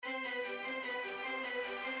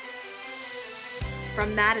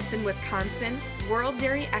From Madison, Wisconsin, World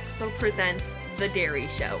Dairy Expo presents The Dairy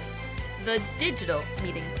Show, the digital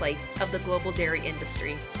meeting place of the global dairy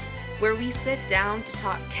industry, where we sit down to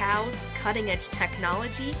talk cows, cutting-edge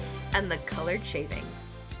technology, and the colored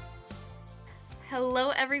shavings. Hello,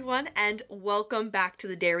 everyone, and welcome back to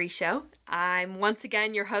The Dairy Show. I'm once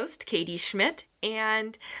again your host, Katie Schmidt,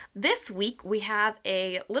 and this week we have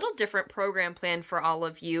a little different program planned for all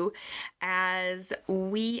of you as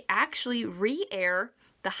we actually re-air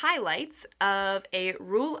the highlights of a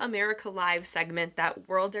Rural America Live segment that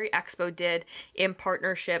World Dairy Expo did in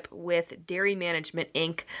partnership with Dairy Management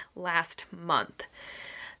Inc. last month.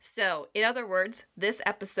 So, in other words, this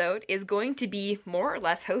episode is going to be more or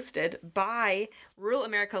less hosted by Rural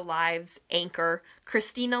America Live's anchor,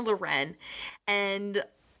 Christina Loren, and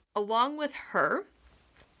along with her,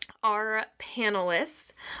 our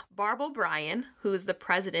panelists, Barb O'Brien, who is the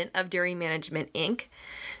president of Dairy Management Inc.,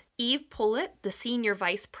 Eve Pullet, the Senior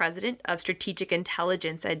Vice President of Strategic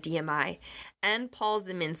Intelligence at DMI, and Paul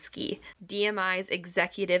Zeminski, DMI's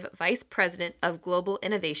Executive Vice President of Global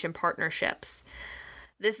Innovation Partnerships.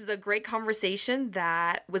 This is a great conversation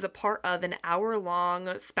that was a part of an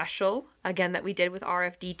hour-long special, again, that we did with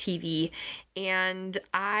RFD-TV, and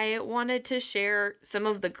I wanted to share some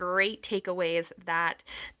of the great takeaways that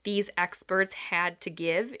these experts had to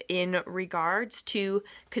give in regards to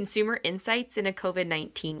consumer insights in a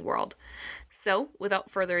COVID-19 world. So,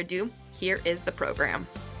 without further ado, here is the program.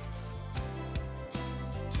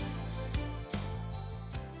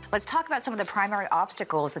 Let's talk about some of the primary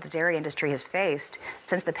obstacles that the dairy industry has faced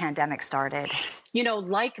since the pandemic started. You know,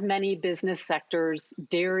 like many business sectors,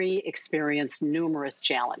 dairy experienced numerous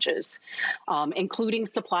challenges, including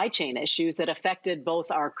supply chain issues that affected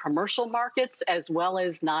both our commercial markets as well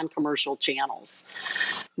as non-commercial channels.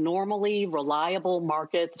 Normally reliable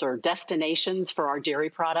markets or destinations for our dairy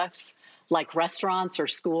products, like restaurants or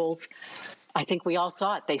schools, I think we all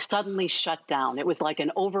saw it. They suddenly shut down. It was like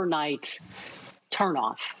an overnight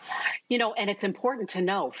turnoff. You know, and it's important to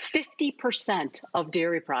know 50% of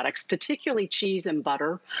dairy products, particularly cheese and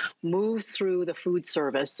butter, moves through the food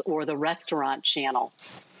service or the restaurant channel.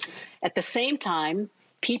 At the same time,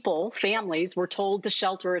 families were told to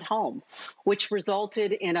shelter at home, which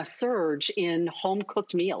resulted in a surge in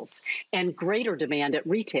home-cooked meals and greater demand at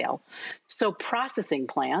retail. So processing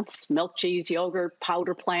plants, milk, cheese, yogurt,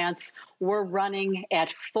 powder plants, were running at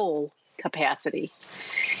full capacity.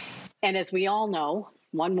 And as we all know,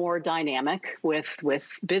 one more dynamic with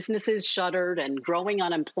businesses shuttered and growing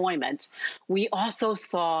unemployment, we also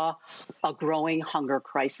saw a growing hunger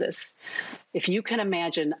crisis. If you can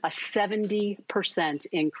imagine a 70%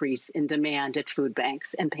 increase in demand at food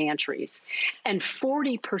banks and pantries, and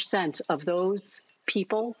 40% of those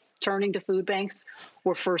people turning to food banks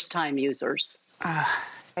were first-time users.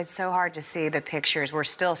 It's so hard to see the pictures. We're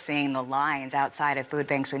still seeing the lines outside of food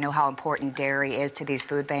banks. We know how important dairy is to these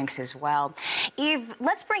food banks as well. Eve,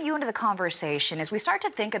 let's bring you into the conversation as we start to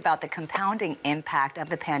think about the compounding impact of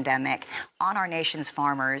the pandemic on our nation's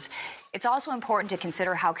farmers. It's also important to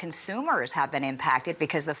consider how consumers have been impacted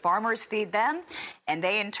because the farmers feed them and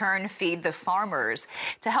they in turn feed the farmers.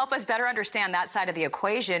 To help us better understand that side of the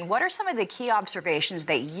equation, what are some of the key observations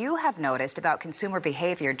that you have noticed about consumer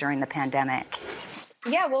behavior during the pandemic?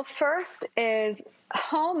 Yeah, well, first is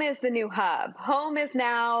home is the new hub. Home is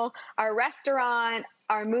now our restaurant,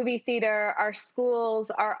 our movie theater, our schools,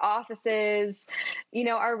 our offices,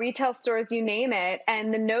 our retail stores, you name it.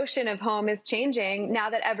 And the notion of home is changing now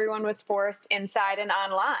that everyone was forced inside and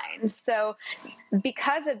online. So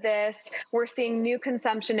because of this, we're seeing new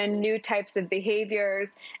consumption and new types of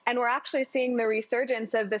behaviors. And we're actually seeing the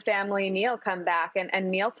resurgence of the family meal come back and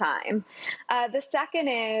mealtime. The second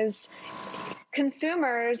is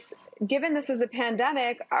consumers, given this is a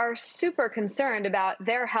pandemic, are super concerned about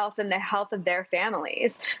their health and the health of their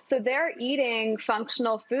families. So they're eating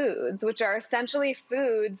functional foods, which are essentially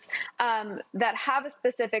foods that have a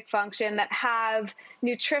specific function, that have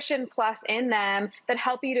nutrition plus in them, that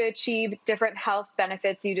help you to achieve different health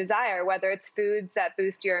benefits you desire, whether it's foods that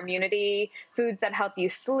boost your immunity, foods that help you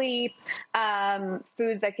sleep,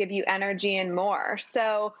 foods that give you energy and more.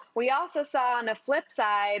 So we also saw on the flip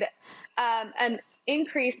side, an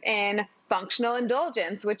increase in functional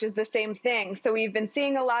indulgence, which is the same thing. So we've been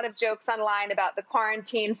seeing a lot of jokes online about the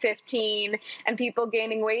quarantine 15 and people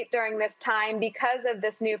gaining weight during this time because of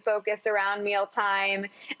this new focus around mealtime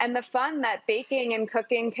and the fun that baking and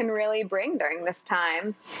cooking can really bring during this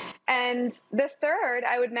time. And the third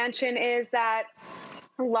I would mention is that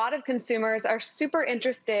A lot of consumers are super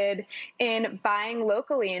interested in buying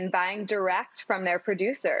locally and buying direct from their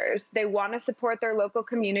producers. They want to support their local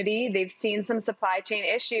community. They've seen some supply chain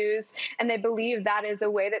issues, and they believe that is a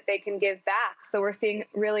way that they can give back. So we're seeing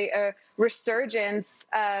really a resurgence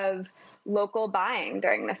of local buying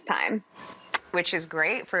during this time. Which is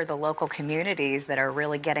great for the local communities that are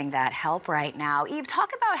really getting that help right now. Eve,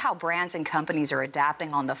 talk about how brands and companies are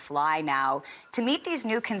adapting on the fly now to meet these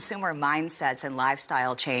new consumer mindsets and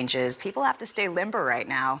lifestyle changes. People have to stay limber right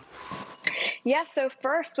now. Yeah, so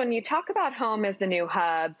first, when you talk about home as the new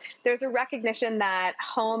hub, there's a recognition that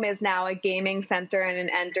home is now a gaming center and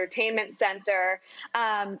an entertainment center.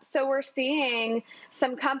 So we're seeing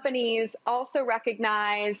some companies also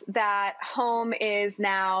recognize that home is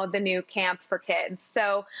now the new camp for kids.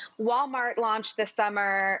 So Walmart launched this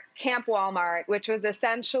summer Camp Walmart, which was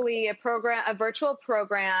essentially a virtual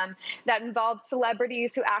program that involved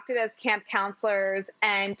celebrities who acted as camp counselors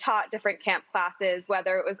and taught different camp classes,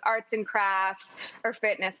 whether it was arts and crafts or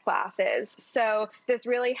fitness classes. So this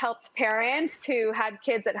really helped parents who had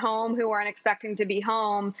kids at home who weren't expecting to be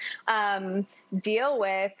home deal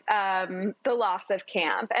with the loss of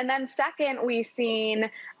camp. And then second, we've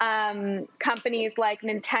seen companies like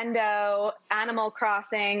Nintendo, Animal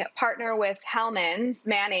Crossing partner with Hellmann's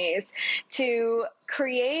Mayonnaise to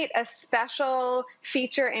create a special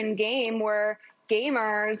feature in game where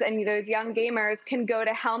gamers and those young gamers can go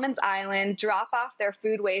to Hellmann's Island, drop off their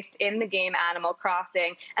food waste in the game Animal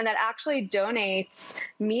Crossing, and that actually donates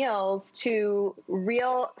meals to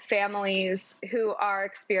real families who are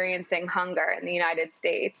experiencing hunger in the United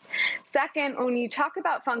States. Second, when you talk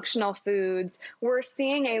about functional foods, we're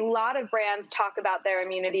seeing a lot of brands talk about their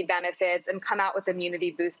immunity benefits and come out with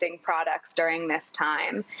immunity boosting products during this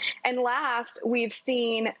time. And last, we've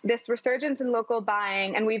seen this resurgence in local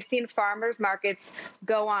buying, and we've seen farmers markets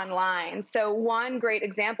go online. So one great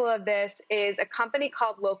example of this is a company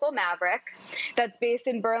called Local Maverick that's based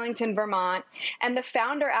in Burlington, Vermont. And the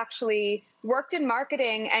founder actually worked in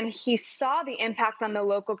marketing, and he saw the impact on the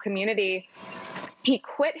local community. He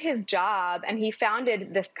quit his job and he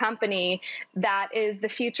founded this company that is the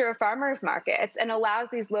future of farmers markets and allows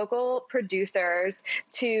these local producers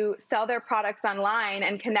to sell their products online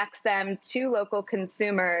and connects them to local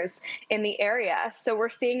consumers in the area. So we're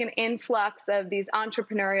seeing an influx of these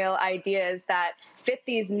entrepreneurial ideas that fit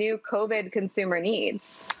these new COVID consumer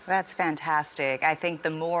needs. That's fantastic. I think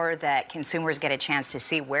the more that consumers get a chance to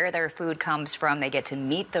see where their food comes from, they get to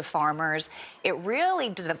meet the farmers, it really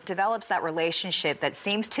develops that relationship that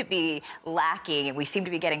seems to be lacking, and we seem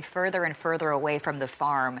to be getting further and further away from the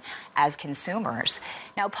farm as consumers.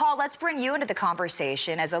 Now, Paul, let's bring you into the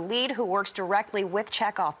conversation as a lead who works directly with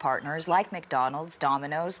checkoff partners like McDonald's,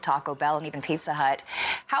 Domino's, Taco Bell, and even Pizza Hut.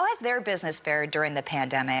 How has their business fared during the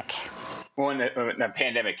pandemic? When the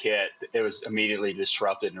pandemic hit, it was immediately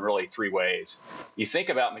disrupted in really three ways. You think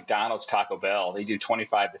about McDonald's, Taco Bell, they do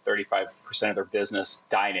 25 to 35% of their business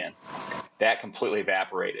dine-in. That completely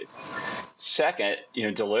evaporated. Second,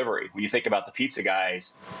 delivery. When you think about the pizza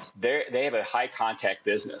guys, they have a high contact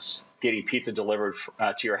business, getting pizza delivered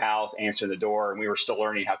to your house, answering the door. And we were still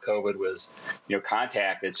learning how COVID was,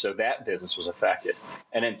 contacted. So that business was affected.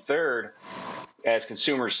 And then third, as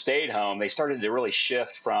consumers stayed home, they started to really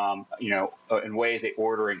shift from, in ways they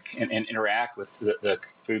order and interact with the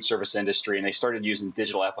food service industry. And they started using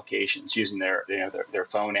digital applications, using their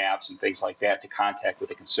phone apps and things like that to contact with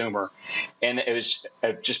the consumer. And it was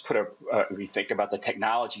just put if you think about the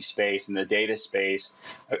technology space and the data space,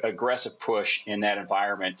 aggressive push in that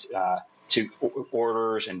environment to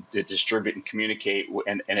orders and to distribute and communicate.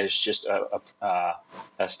 And it's just a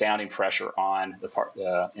astounding pressure on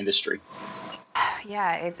the industry.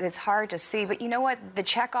 Yeah, it's hard to see, but you know what? The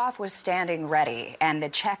checkoff was standing ready, and the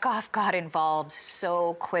checkoff got involved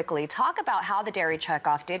so quickly. Talk about how the dairy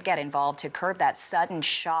checkoff did get involved to curb that sudden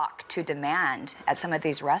shock to demand at some of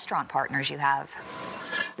these restaurant partners you have.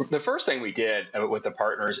 The first thing we did with the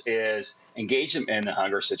partners is engage them in the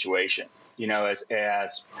hunger situation.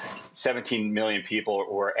 As 17 million people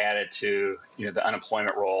were added to, the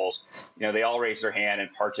unemployment rolls, they all raised their hand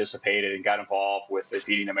and participated and got involved with the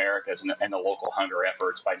Feeding Americas and the local hunger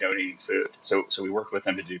efforts by donating food. So we worked with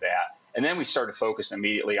them to do that. And then we started focusing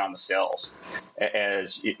immediately on the sales.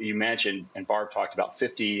 As you mentioned, and Barb talked about,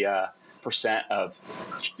 50 percent of,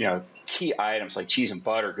 key items like cheese and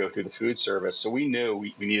butter go through the food service. So we knew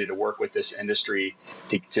we needed to work with this industry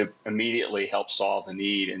to immediately help solve the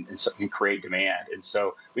need and create demand. And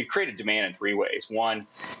so we created demand in three ways. One,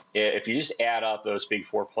 if you just add up those big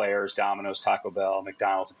four players, Domino's, Taco Bell,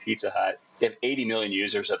 McDonald's, and Pizza Hut, they have 80 million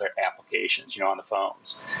users of their applications, on the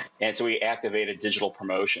phones. And so we activated digital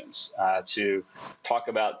promotions to talk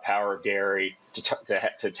about the power of dairy,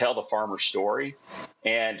 to tell the farmer story,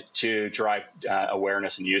 and to drive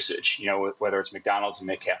awareness and usage. Whether it's McDonald's and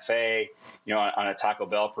McCafe, on a Taco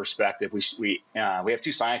Bell perspective, we have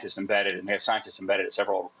two scientists embedded, and we have scientists embedded at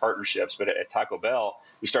several partnerships. But at Taco Bell,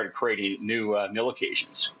 we started creating new meal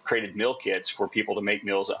occasions, created meal kits for people to make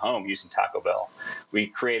meals at home using Taco Bell. We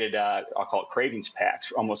created, I'll call it cravings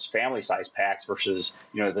packs, almost family-sized packs versus,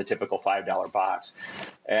 the typical $5 box.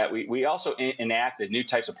 We also enacted new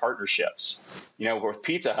types of partnerships. With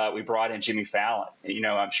Pizza Hut, we brought in Jimmy Fallon.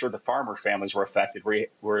 I'm sure the farmer families were affected,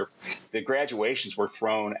 where the graduations were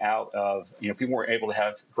thrown out of, people weren't able to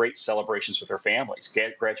have great celebrations with their families.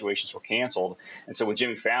 Graduations were canceled. And so with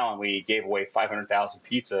Jimmy Fallon, we gave away 500,000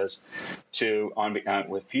 pizzas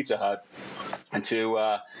with Pizza Hut and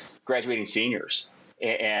to graduating seniors.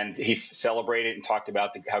 And he celebrated and talked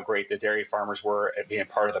about how great the dairy farmers were at being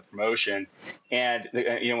part of the promotion. And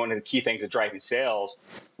one of the key things of driving sales,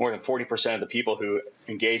 more than 40% of the people who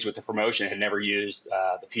engaged with the promotion had never used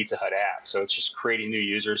the Pizza Hut app. So it's just creating new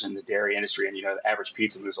users in the dairy industry. And the average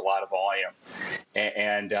pizza moves a lot of volume.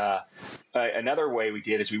 And another way we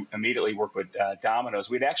did is we immediately worked with Domino's.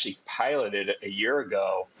 We'd actually piloted a year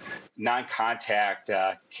ago non-contact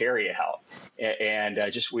carry out. And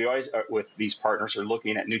we always, with these partners, are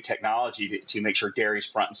looking at new technology to make sure dairy's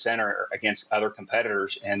front and center against other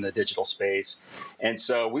competitors in the digital space. And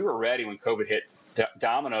so we were ready when COVID hit.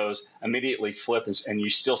 Domino's immediately flipped, and you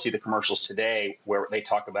still see the commercials today where they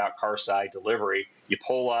talk about car side delivery. You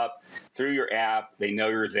pull up through your app, they know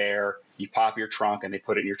you're there, you pop your trunk, and they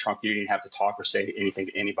put it in your trunk. You didn't have to talk or say anything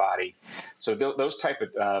to anybody. So those type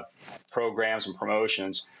of programs and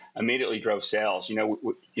promotions immediately drove sales.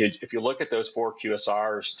 If you look at those four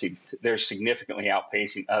QSRs, they're significantly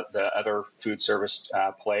outpacing the other food service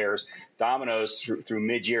players. Domino's through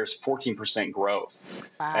mid-year is 14% growth.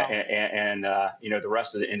 Wow. And the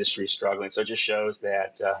rest of the industry is struggling. So it just shows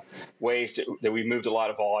that that we moved a lot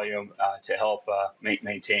of volume to help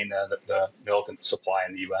maintain the milk and supply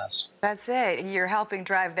in the U.S. That's it. You're helping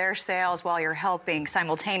drive their sales while you're helping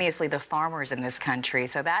simultaneously the farmers in this country.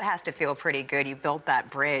 So that has to feel pretty good. You built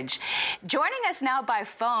that bridge. Joining us now by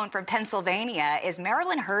phone from Pennsylvania is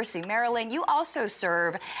Marilyn Hersey. Marilyn, you also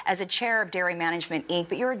serve as a chair of Dairy Management, Inc.,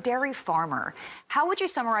 but you're a dairy farmer. How would you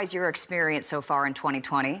summarize your experience so far in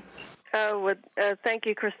 2020? Thank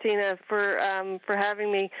you, Christina, for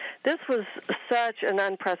having me. This was such an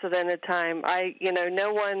unprecedented time.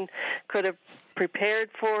 No one could have prepared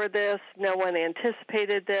for this. No one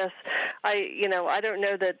anticipated this. I don't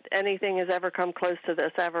know that anything has ever come close to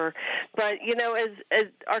this ever. But as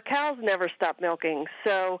our cows never stop milking.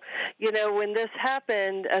 So when this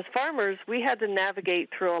happened, as farmers, we had to navigate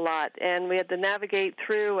through a lot, and we had to navigate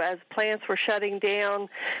through as plants were shutting down,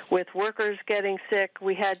 with workers getting sick.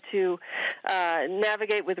 We had to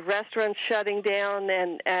navigate with restaurants shutting down,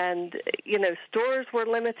 and stores were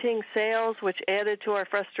limiting sales, which added to our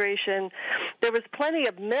frustration. There was plenty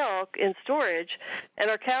of milk in storage, and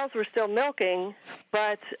our cows were still milking,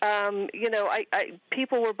 but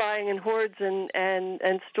people were buying in hordes,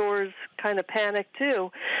 and stores kind of panicked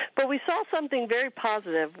too. But we saw something very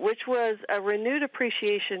positive, which was a renewed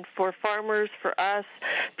appreciation for farmers, for us.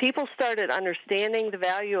 People started understanding the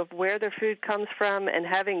value of where their food comes from, and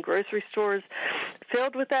having grocery stores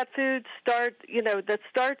filled with that food that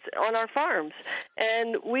starts on our farms.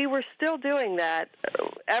 And we were still doing that.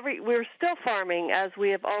 We were still farming as we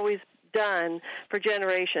have always done for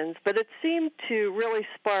generations, but it seemed to really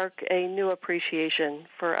spark a new appreciation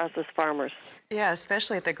for us as farmers. Yeah,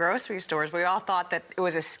 especially at the grocery stores. We all thought that it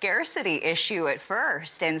was a scarcity issue at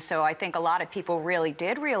first. And so I think a lot of people really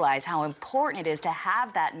did realize how important it is to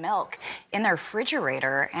have that milk in their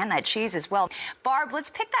refrigerator, and that cheese as well. Barb, let's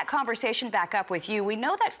pick that conversation back up with you. We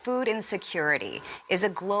know that food insecurity is a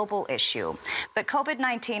global issue, but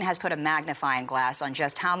COVID-19 has put a magnifying glass on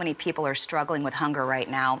just how many people are struggling with hunger right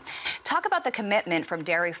now. Talk about the commitment from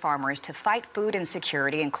dairy farmers to fight food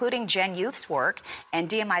insecurity, including Gen Youth's work and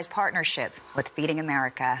DMI's partnership with Feeding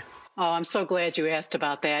America. Oh, I'm so glad you asked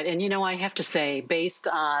about that. And, I have to say, based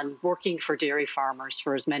on working for dairy farmers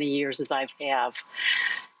for as many years as I have,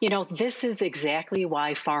 this is exactly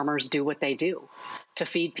why farmers do what they do, to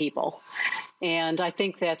feed people. And I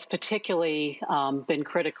think that's particularly been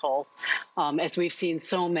critical as we've seen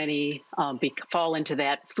so many fall into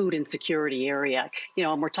that food insecurity area.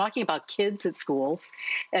 And we're talking about kids at schools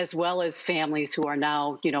as well as families who are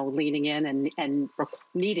now, leaning in and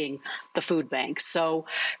needing the food banks. So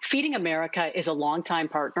Feeding America is a longtime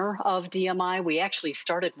partner of DMI. We actually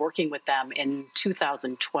started working with them in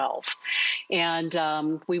 2012.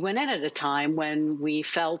 And we went in at a time when we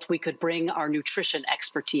felt we could bring our nutrition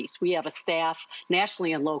expertise. We have a staff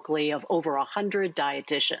nationally and locally of over 100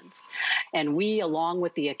 dietitians. And we, along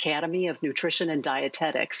with the Academy of Nutrition and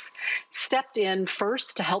Dietetics, stepped in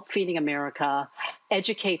first to help Feeding America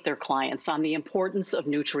educate their clients on the importance of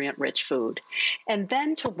nutrient-rich food, and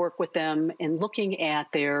then to work with them in looking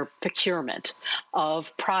at their procurement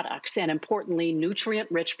of products, and importantly,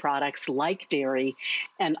 nutrient-rich products like dairy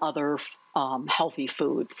and other healthy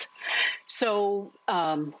foods. So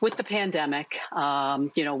with the pandemic,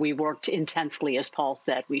 we worked intensely, as Paul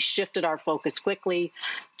said. We shifted our focus quickly.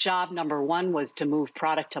 Job number one was to move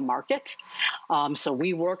product to market. So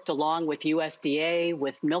we worked along with USDA,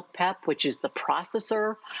 with MilkPEP, which is the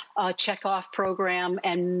processor checkoff program,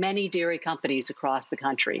 and many dairy companies across the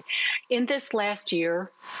country. In this last year,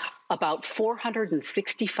 about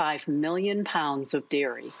 465 million pounds of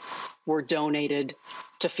dairy were donated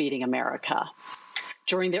to Feeding America.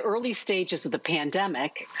 During the early stages of the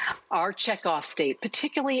pandemic, our checkoff state,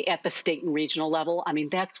 particularly at the state and regional level,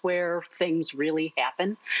 that's where things really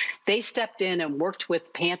happen. They stepped in and worked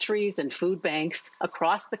with pantries and food banks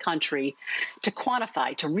across the country to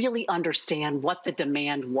quantify, to really understand what the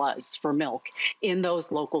demand was for milk in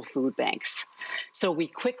those local food banks. So we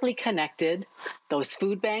quickly connected those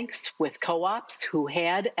food banks with co-ops who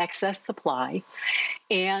had excess supply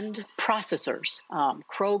and processors,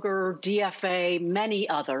 Kroger, DFA, many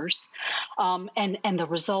others. And the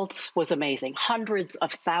result was amazing. Hundreds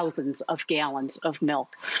of thousands of gallons of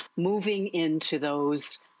milk moving into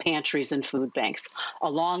those pantries and food banks,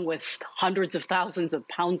 along with hundreds of thousands of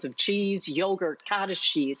pounds of cheese, yogurt, cottage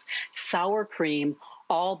cheese, sour cream,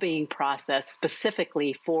 all being processed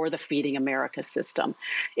specifically for the Feeding America system.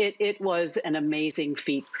 It was an amazing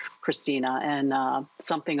feat, Christina, and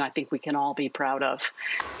something I think we can all be proud of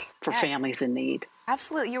for families in need.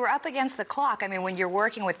 Absolutely. You were up against the clock. When you're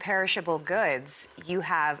working with perishable goods, you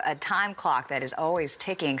have a time clock that is always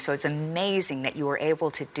ticking, so it's amazing that you were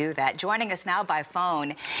able to do that. Joining us now by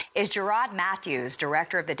phone is Gerard Matthews,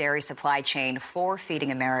 Director of the Dairy Supply Chain for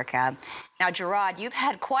Feeding America. Now, Gerard, you've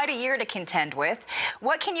had quite a year to contend with.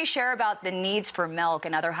 What can you share about the needs for milk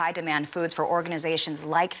and other high-demand foods for organizations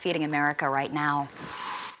like Feeding America right now?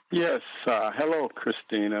 Yes. Hello,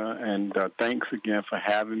 Christina, and thanks again for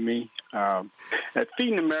having me. At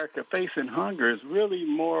Feeding America, facing hunger is really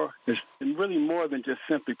more than just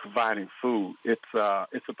simply providing food. It's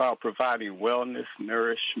about providing wellness,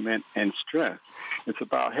 nourishment, and strength. It's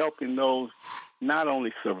about helping those not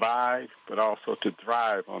only survive, but also to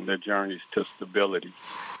thrive on their journeys to stability.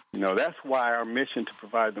 That's why our mission to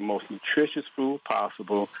provide the most nutritious food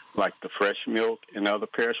possible, like the fresh milk and other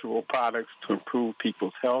perishable products to improve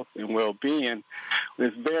people's health and well-being,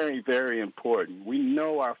 is very, very important. We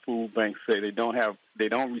know our food banks say they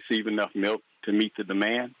don't receive enough milk to meet the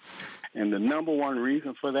demand. And the number one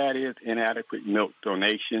reason for that is inadequate milk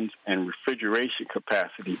donations and refrigeration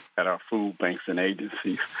capacity at our food banks and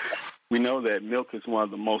agencies. We know that milk is one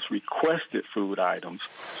of the most requested food items,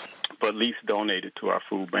 but least donated to our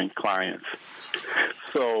food bank clients.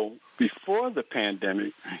 So before the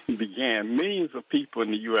pandemic began, millions of people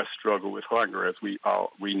in the U.S. struggle with hunger, as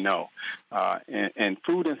we know. And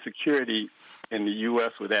food insecurity in the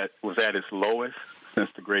U.S. was at its lowest since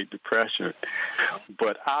the Great Depression.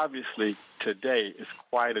 But obviously, today is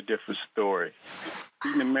quite a different story.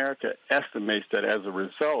 Feeding America estimates that as a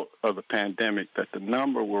result of the pandemic, that the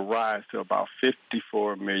number will rise to about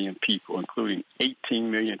 54 million people, including 18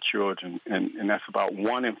 million children, and that's about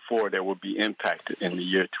 1 in 4 that will be impacted in the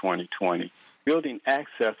year 2020. Building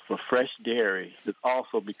access for fresh dairy has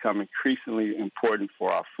also become increasingly important for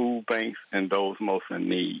our food banks and those most in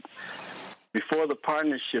need. Before the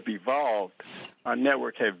partnership evolved, our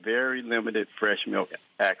network had very limited fresh milk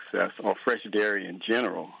access, or fresh dairy in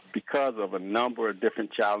general, because of a number of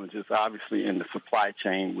different challenges, obviously, in the supply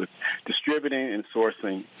chain with distributing and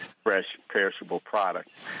sourcing fresh, perishable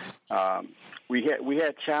products. We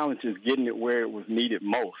had challenges getting it where it was needed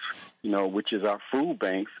most, which is our food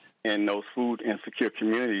banks in those food insecure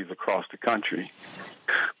communities across the country.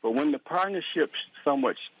 But when the partnership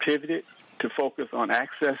somewhat pivoted to focus on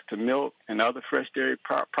access to milk and other fresh dairy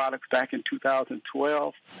products back in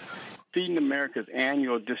 2012, Feeding America's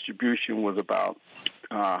annual distribution was about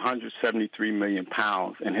 173 million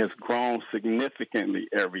pounds and has grown significantly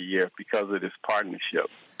every year because of this partnership.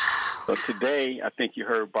 So today, I think you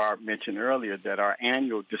heard Barb mention earlier that our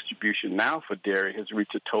annual distribution now for dairy has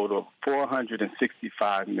reached a total of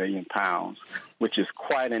 465 million pounds, which is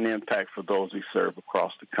quite an impact for those we serve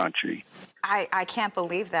across the country. I can't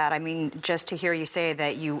believe that. I mean, just to hear you say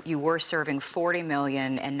that you were serving 40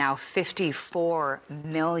 million and now 54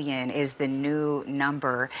 million is the new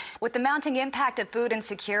number. With the mounting impact of food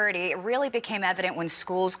insecurity, it really became evident when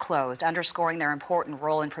schools closed, underscoring their important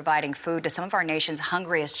role in providing food to some of our nation's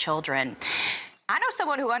hungriest children. I know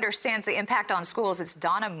someone who understands the impact on schools. It's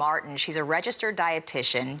Donna Martin. She's a registered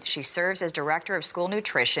dietitian. She serves as director of school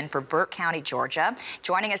nutrition for Burke County, Georgia.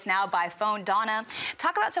 Joining us now by phone, Donna,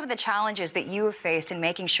 talk about some of the challenges that you have faced in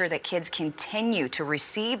making sure that kids continue to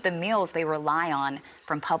receive the meals they rely on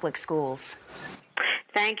from public schools.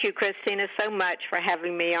 Thank you, Christina, so much for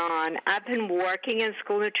having me on. I've been working in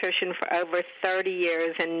school nutrition for over 30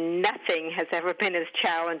 years, and nothing has ever been as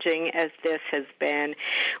challenging as this has been.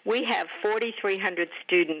 We have 4,300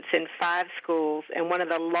 students in 5 schools in one of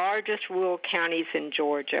the largest rural counties in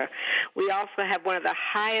Georgia. We also have one of the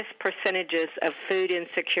highest percentages of food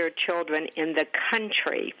insecure children in the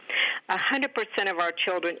country. 100% of our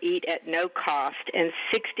children eat at no cost, and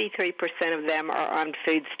 63% of them are on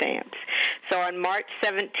food stamps. So on March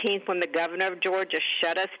 17th, when the governor of Georgia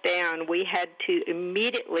shut us down, we had to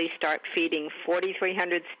immediately start feeding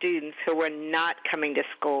 4,300 students who were not coming to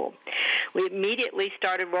school. We immediately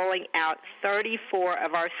started rolling out 34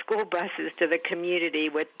 of our school buses to the community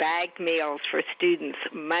with bagged meals for students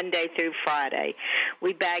Monday through Friday.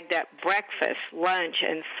 We bagged up breakfast, lunch,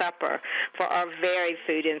 and supper for our very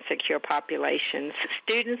food insecure populations.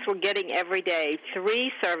 Students were getting every day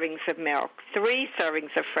 3 servings of milk, 3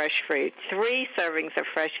 servings of fresh fruit, 3 servings of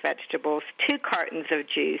fresh vegetables, 2 cartons of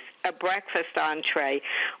juice, a breakfast entree,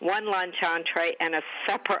 1 lunch entree, and a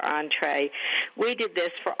supper entree. We did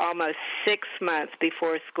this for almost 6 months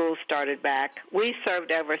before school started back. We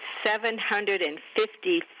served over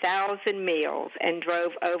 750,000 meals and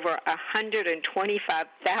drove over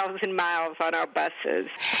 125,000 miles on our buses.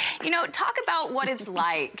 You know, talk about what it's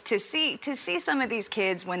like to see some of these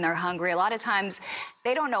kids when they're hungry. A lot of times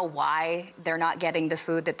they don't know why they're not getting the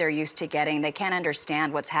food that they're used to getting. They can't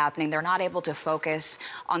understand what's happening. They're not able to focus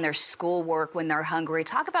on their schoolwork when they're hungry.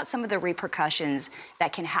 Talk about some of the repercussions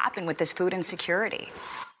that can happen with this food insecurity.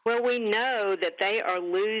 Well, we know that they are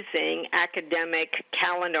losing academic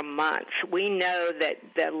calendar months. We know that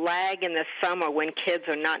the lag in the summer when kids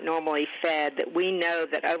are not normally fed, that we know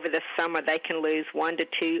that over the summer they can lose 1 to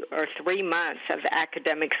 2 or 3 months of the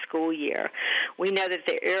academic school year. We know that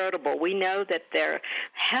they're irritable. We know that their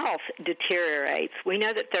health deteriorates. We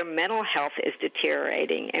know that their mental health is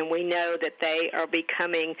deteriorating, and we know that they are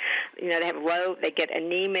becoming, they get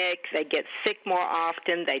anemic, they get sick more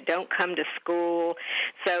often, they don't come to school.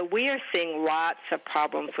 So we are seeing lots of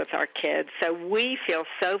problems with our kids. So we feel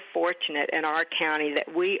so fortunate in our county that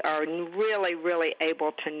we are really, really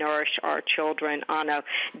able to nourish our children on a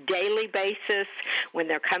daily basis when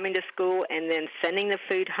they're coming to school and then sending the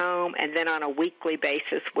food home, and then on a weekly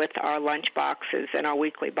basis with our lunch boxes and our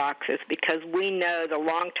weekly boxes, because we know the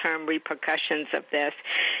long-term repercussions of this.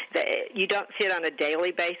 That you don't see it on a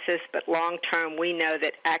daily basis, but long-term we know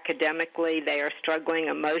that academically they are struggling,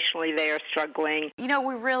 emotionally they are struggling. You know,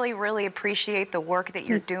 we really, really appreciate the work that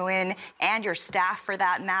you're doing, and your staff for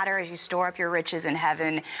that matter, as you store up your riches in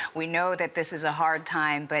heaven. We know that this is a hard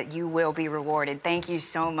time, but you will be rewarded. Thank you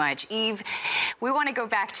so much. Eve, we want to go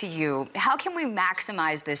back to you. How can we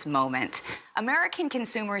maximize this moment? American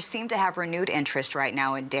consumers seem to have renewed interest right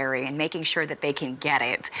now in dairy and making sure that they can get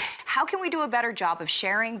it. How can we do a better job of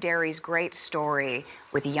sharing dairy's great story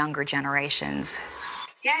with younger generations?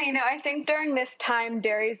 Yeah, I think during this time,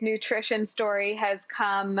 dairy's nutrition story has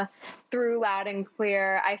come through loud and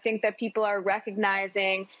clear. I think that people are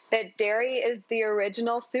recognizing that dairy is the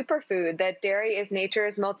original superfood, that dairy is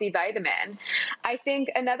nature's multivitamin. I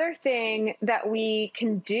think another thing that we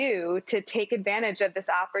can do to take advantage of this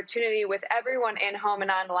opportunity with everyone in home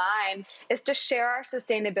and online is to share our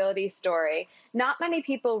sustainability story. Not many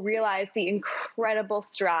people realize the incredible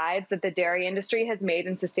strides that the dairy industry has made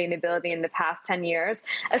in sustainability in the past 10 years,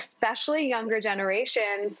 especially younger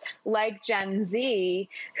generations like Gen Z,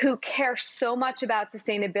 who care care so much about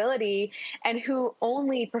sustainability and who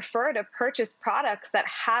only prefer to purchase products that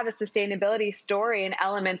have a sustainability story and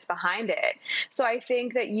elements behind it. So I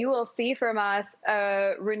think that you will see from us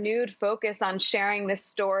a renewed focus on sharing this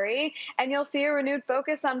story, and you'll see a renewed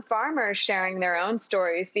focus on farmers sharing their own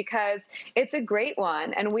stories, because it's a great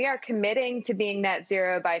one. And we are committing to being net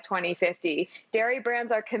zero by 2050. Dairy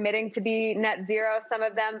brands are committing to be net zero, some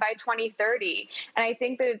of them by 2030. And I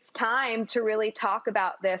think that it's time to really talk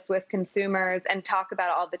about this with consumers and talk about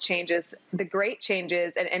all the changes, the great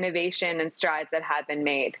changes and innovation and strides that have been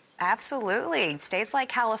made. Absolutely. States like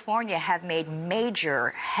California have made major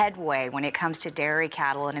headway when it comes to dairy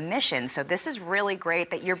cattle and emissions. So this is really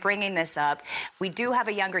great that you're bringing this up. We do have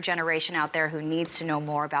a younger generation out there who needs to know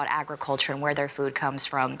more about agriculture and where their food comes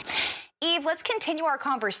from. Eve, let's continue our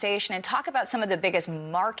conversation and talk about some of the biggest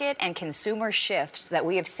market and consumer shifts that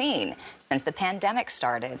we have seen since the pandemic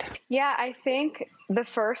started. Yeah, I think the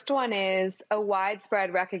first one is a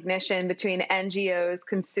widespread recognition between NGOs,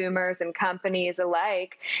 consumers, and companies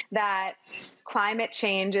alike that climate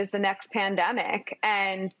change is the next pandemic.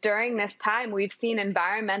 And during this time, we've seen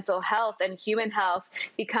environmental health and human health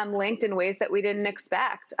become linked in ways that we didn't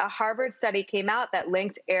expect. A Harvard study came out that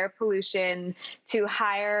linked air pollution to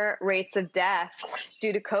higher rates of death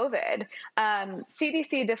due to COVID.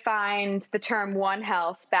 CDC defined the term One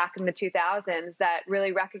Health back in the 2000s that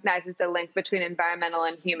really recognizes the link between environmental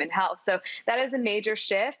and human health. So that is a major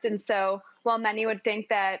shift. And so while many would think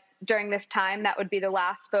that during this time that would be the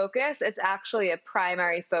last focus, it's actually a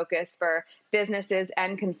primary focus for businesses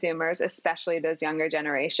and consumers, especially those younger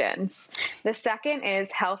generations. The second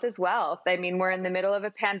is health is wealth. I mean, we're in the middle of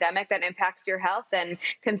a pandemic that impacts your health, and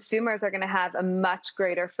consumers are going to have a much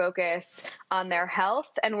greater focus on their health.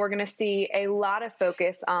 And we're going to see a lot of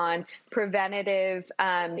focus on preventative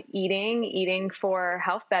eating for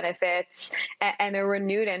health benefits, and a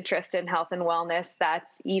renewed interest in health and wellness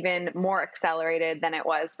that's even more accelerated than it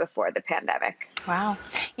was before the pandemic. Wow.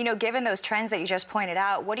 You know, given those trends that you just pointed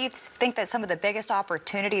out, what do you think that some of the biggest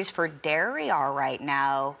opportunities for dairy are right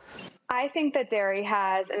now? I think that dairy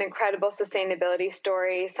has an incredible sustainability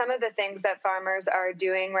story. Some of the things that farmers are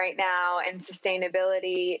doing right now in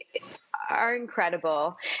sustainability are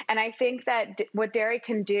incredible. And I think that what dairy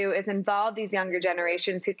can do is involve these younger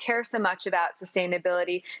generations who care so much about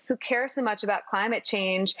sustainability, who care so much about climate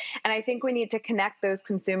change. And I think we need to connect those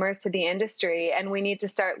consumers to the industry, and we need to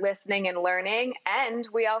start listening and learning. And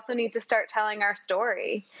we also need to start telling our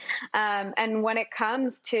story. And when it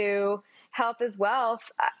comes to health as wealth,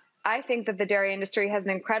 I think that the dairy industry has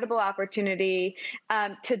an incredible opportunity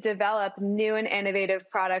to develop new and innovative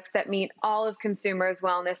products that meet all of consumers'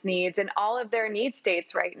 wellness needs and all of their need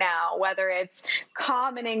states right now, whether it's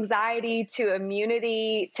calm and anxiety to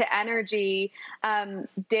immunity to energy.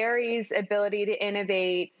 Dairy's ability to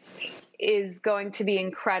innovate is going to be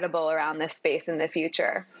incredible around this space in the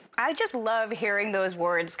future. I just love hearing those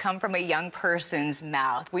words come from a young person's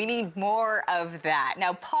mouth. We need more of that.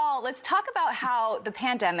 Now, Paul, let's talk about how the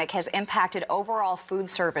pandemic has impacted overall food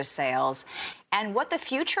service sales and what the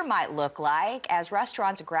future might look like as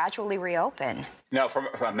restaurants gradually reopen. No, from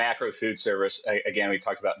a macro food service, again, we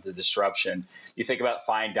talked about the disruption. You think about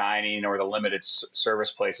fine dining or the limited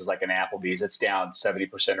service places like an Applebee's, it's down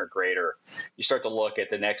 70% or greater. You start to look at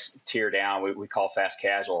the next tier down, we call fast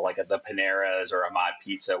casual, like at the Paneras or Ahmad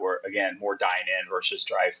Pizza, where, again, more dine-in versus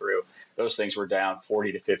drive-through. Those things were down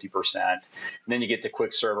 40 to 50%. And then you get the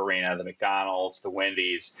quick serve arena, the McDonald's, the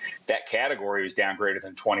Wendy's. That category was down greater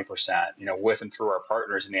than 20%. You know, with and through our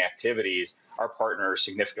partners in the activities, our partners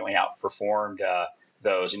significantly outperformed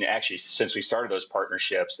those. And actually, since we started those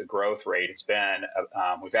partnerships, the growth rate has been,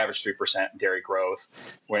 we've averaged 3% dairy growth.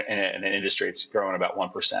 In an industry, it's growing about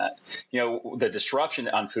 1%. You know, the disruption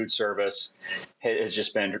on food service has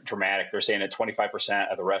just been dramatic. They're saying that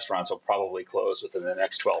 25% of the restaurants will probably close within the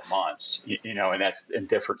next 12 months, you know, and that's in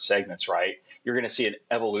different segments, right? You're going to see an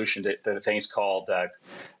evolution to things called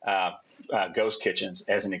ghost kitchens,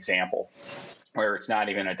 as an example, where it's not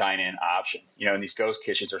even a dine-in option, you know, and these ghost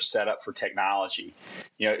kitchens are set up for technology,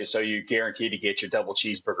 you know, so you guarantee to get your double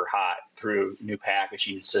cheeseburger hot through new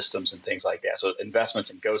packaging systems and things like that. So investments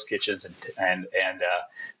in ghost kitchens and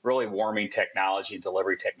really warming technology and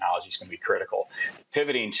delivery technology is going to be critical.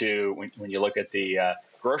 Pivoting to when you look at the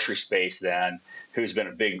grocery space, then, who's been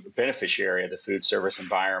a big beneficiary of the food service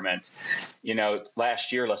environment. You know,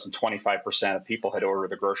 last year, less than 25% of people had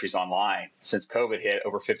ordered their groceries online. Since COVID hit,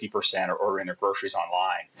 over 50% are ordering their groceries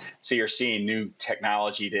online. So you're seeing new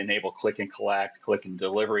technology to enable click and collect, click and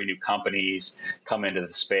delivery, new companies come into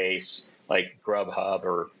the space, like Grubhub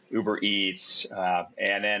or Uber Eats.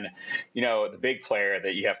 And then, the big player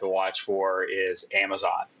that you have to watch for is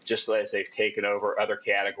Amazon. Just as they've taken over other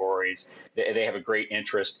categories, they have a great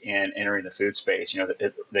interest in entering the food space.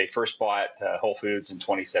 They first bought Whole Foods in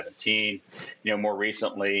 2017. More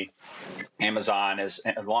recently, Amazon has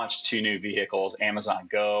launched 2 new vehicles, Amazon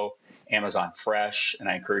Go, Amazon Fresh, and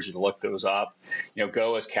I encourage you to look those up.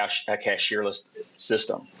 Go is a cashierless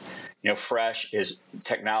system. Fresh is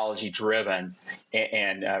technology driven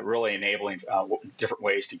and really enabling different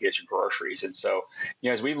ways to get your groceries. And so,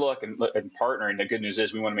 as we look and partner, and the good news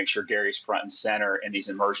is we want to make sure dairy's front and center in these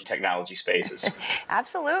emerging technology spaces.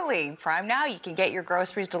 Absolutely. Prime Now, you can get your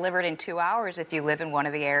groceries delivered in 2 hours if you live in one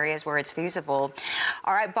of the areas where it's feasible.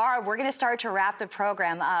 All right, Barb, we're going to start to wrap the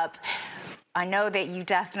program up. I know that you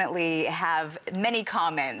definitely have many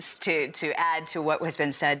comments to add to what has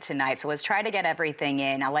been said tonight, so let's try to get everything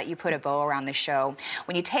in. I'll let you put a bow around the show.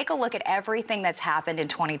 When you take a look at everything that's happened in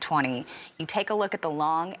 2020, you take a look at the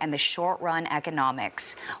long and the short-run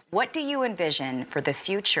economics. What do you envision for the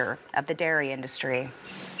future of the dairy industry?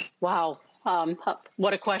 Wow.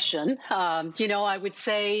 What a question. I would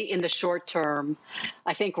say in the short term,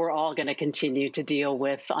 I think we're all going to continue to deal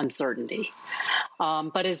with uncertainty.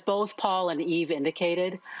 But as both Paul and Eve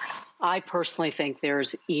indicated, I personally think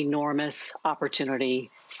there's enormous opportunity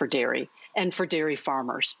for dairy and for dairy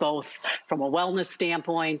farmers, both from a wellness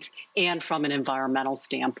standpoint and from an environmental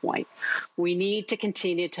standpoint. We need to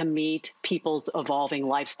continue to meet people's evolving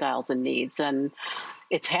lifestyles and needs. And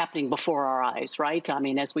it's happening before our eyes, right? I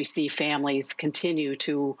mean, as we see families continue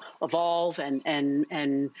to evolve and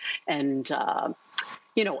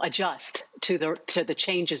adjust to the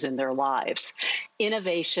changes in their lives.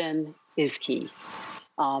 Innovation is key,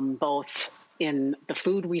 both in the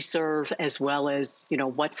food we serve as well as,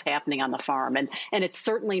 what's happening on the farm. And it's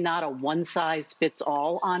certainly not a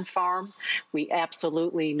one-size-fits-all on farm. We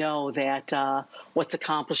absolutely know that what's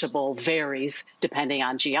accomplishable varies depending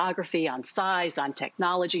on geography, on size, on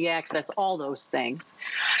technology access, all those things.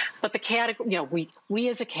 But the category, we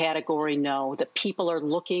as a category know that people are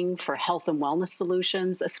looking for health and wellness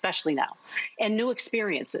solutions, especially now, and new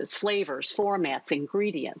experiences, flavors, formats,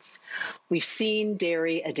 ingredients. We've seen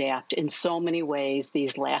dairy adapt in so many ways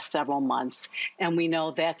these last several months, and we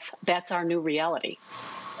know that's our new reality.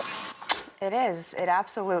 It is. It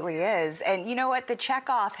absolutely is. And you know what? The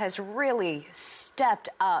checkoff has really stepped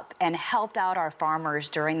up and helped out our farmers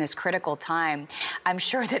during this critical time. I'm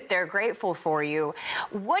sure that they're grateful for you.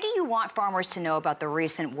 What do you want farmers to know about the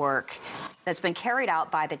recent work that's been carried out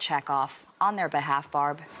by the checkoff on their behalf,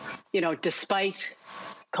 Barb? Despite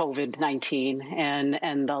COVID-19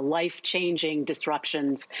 and the life-changing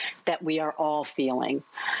disruptions that we are all feeling,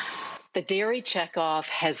 the Dairy Checkoff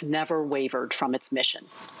has never wavered from its mission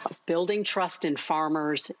of building trust in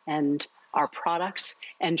farmers and our products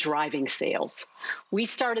and driving sales. We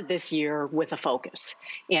started this year with a focus,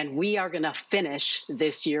 and we are going to finish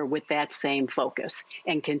this year with that same focus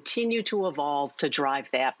and continue to evolve to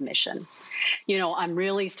drive that mission. I'm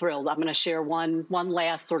really thrilled. I'm going to share one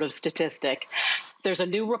last sort of statistic. There's a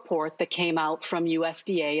new report that came out from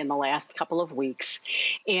USDA in the last couple of weeks,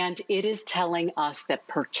 and it is telling us that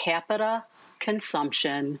per capita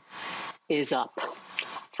consumption is up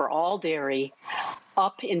for all dairy,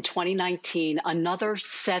 up in 2019, another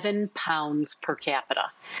 7 pounds per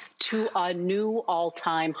capita to a new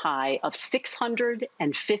all-time high of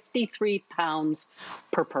 653 pounds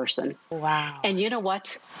per person. Wow. And you know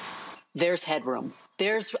what? There's headroom.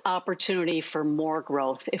 There's opportunity for more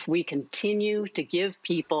growth if we continue to give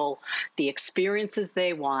people the experiences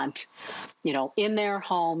they want, in their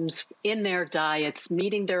homes, in their diets,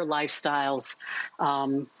 meeting their lifestyles.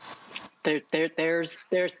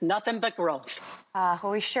 There's nothing but growth. Well,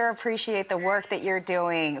 we sure appreciate the work that you're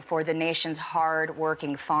doing for the nation's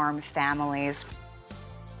hard-working farm families.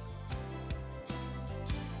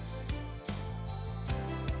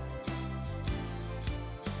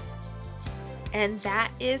 And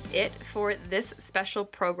that is it for this special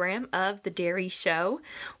program of The Dairy Show.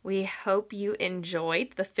 We hope you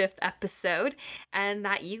enjoyed the 5th episode and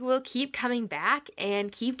that you will keep coming back and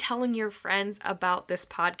keep telling your friends about this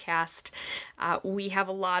podcast. We have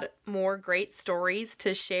a lot more great stories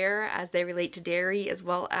to share as they relate to dairy, as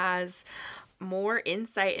well as more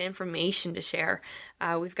insight and information to share.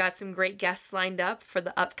 We've got some great guests lined up for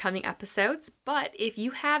the upcoming episodes, but if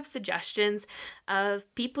you have suggestions of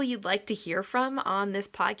people you'd like to hear from on this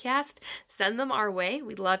podcast, send them our way.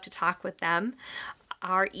 We'd love to talk with them.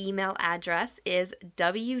 Our email address is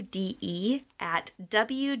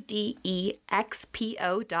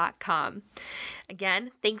wde@wdexpo.com.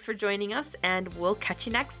 Again, thanks for joining us, and we'll catch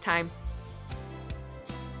you next time.